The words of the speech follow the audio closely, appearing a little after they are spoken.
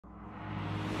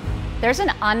There's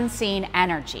an unseen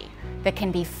energy that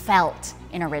can be felt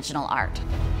in original art.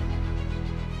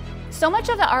 So much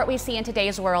of the art we see in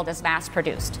today's world is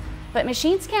mass-produced, but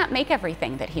machines can't make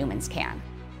everything that humans can.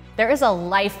 There is a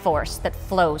life force that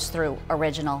flows through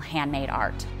original handmade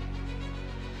art.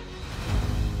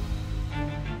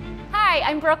 Hi,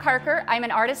 I'm Brooke Harker. I'm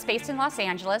an artist based in Los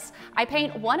Angeles. I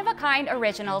paint one-of-a-kind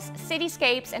originals,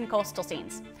 cityscapes, and coastal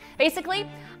scenes. Basically,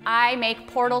 I make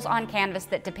portals on canvas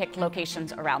that depict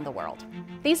locations around the world.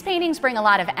 These paintings bring a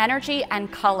lot of energy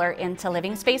and color into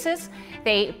living spaces.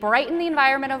 They brighten the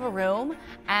environment of a room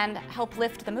and help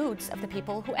lift the moods of the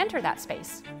people who enter that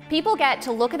space. People get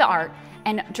to look at the art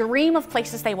and dream of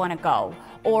places they want to go,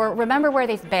 or remember where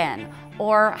they've been,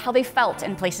 or how they felt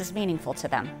in places meaningful to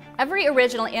them. Every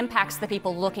original impacts the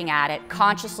people looking at it,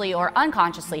 consciously or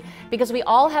unconsciously, because we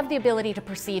all have the ability to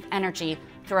perceive energy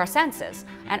through our senses,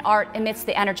 and art emits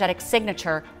the energetic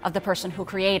signature of the person who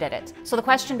created it. So the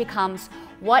question becomes,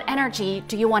 what energy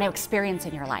do you want to experience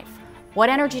in your life? What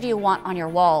energy do you want on your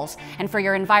walls and for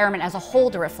your environment as a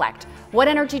whole to reflect? What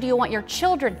energy do you want your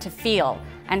children to feel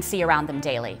and see around them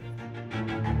daily?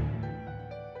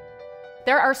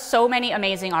 There are so many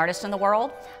amazing artists in the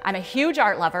world. I'm a huge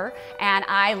art lover, and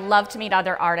I love to meet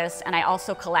other artists, and I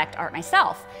also collect art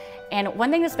myself. And one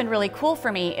thing that's been really cool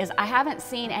for me is I haven't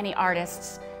seen any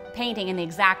artists painting in the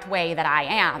exact way that I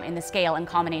am in the scale and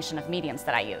combination of mediums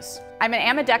that I use. I'm an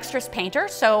ambidextrous painter,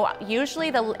 so usually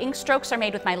the ink strokes are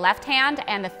made with my left hand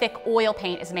and the thick oil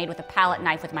paint is made with a palette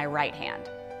knife with my right hand.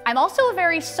 I'm also a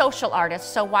very social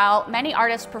artist, so while many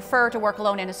artists prefer to work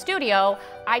alone in a studio,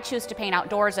 I choose to paint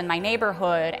outdoors in my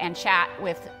neighborhood and chat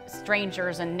with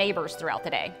strangers and neighbors throughout the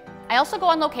day. I also go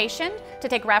on location to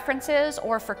take references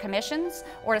or for commissions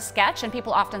or to sketch, and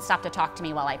people often stop to talk to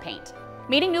me while I paint.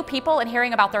 Meeting new people and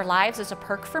hearing about their lives is a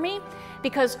perk for me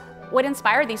because what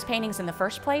inspired these paintings in the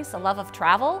first place, a love of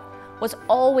travel, was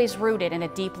always rooted in a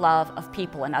deep love of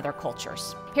people and other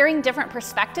cultures. Hearing different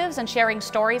perspectives and sharing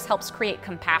stories helps create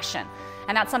compassion,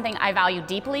 and that's something I value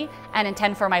deeply and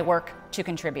intend for my work to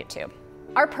contribute to.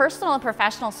 Our personal and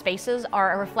professional spaces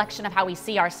are a reflection of how we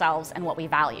see ourselves and what we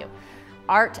value.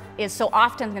 Art is so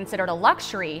often considered a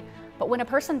luxury, but when a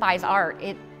person buys art,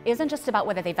 it isn't just about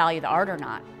whether they value the art or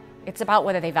not. It's about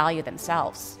whether they value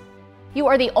themselves. You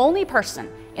are the only person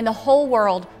in the whole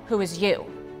world who is you.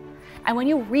 And when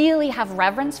you really have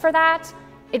reverence for that,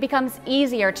 it becomes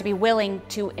easier to be willing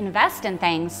to invest in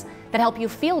things that help you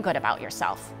feel good about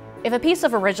yourself. If a piece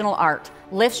of original art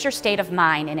lifts your state of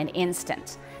mind in an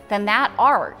instant, then that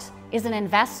art is an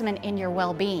investment in your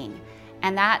well-being,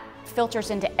 and that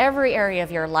filters into every area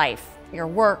of your life, your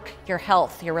work, your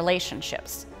health, your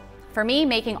relationships. For me,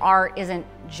 making art isn't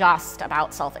just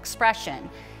about self-expression,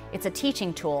 it's a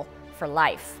teaching tool for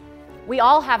life. We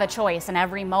all have a choice in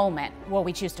every moment what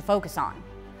we choose to focus on.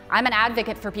 I'm an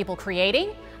advocate for people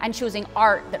creating and choosing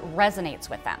art that resonates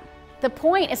with them. The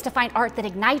point is to find art that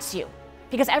ignites you,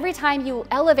 because every time you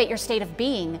elevate your state of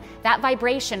being, that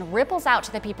vibration ripples out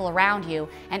to the people around you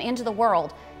and into the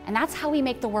world, and that's how we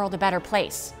make the world a better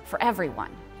place for everyone.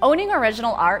 Owning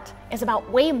original art is about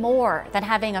way more than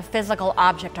having a physical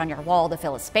object on your wall to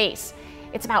fill a space.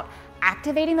 It's about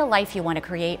activating the life you want to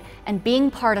create and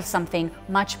being part of something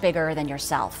much bigger than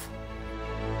yourself.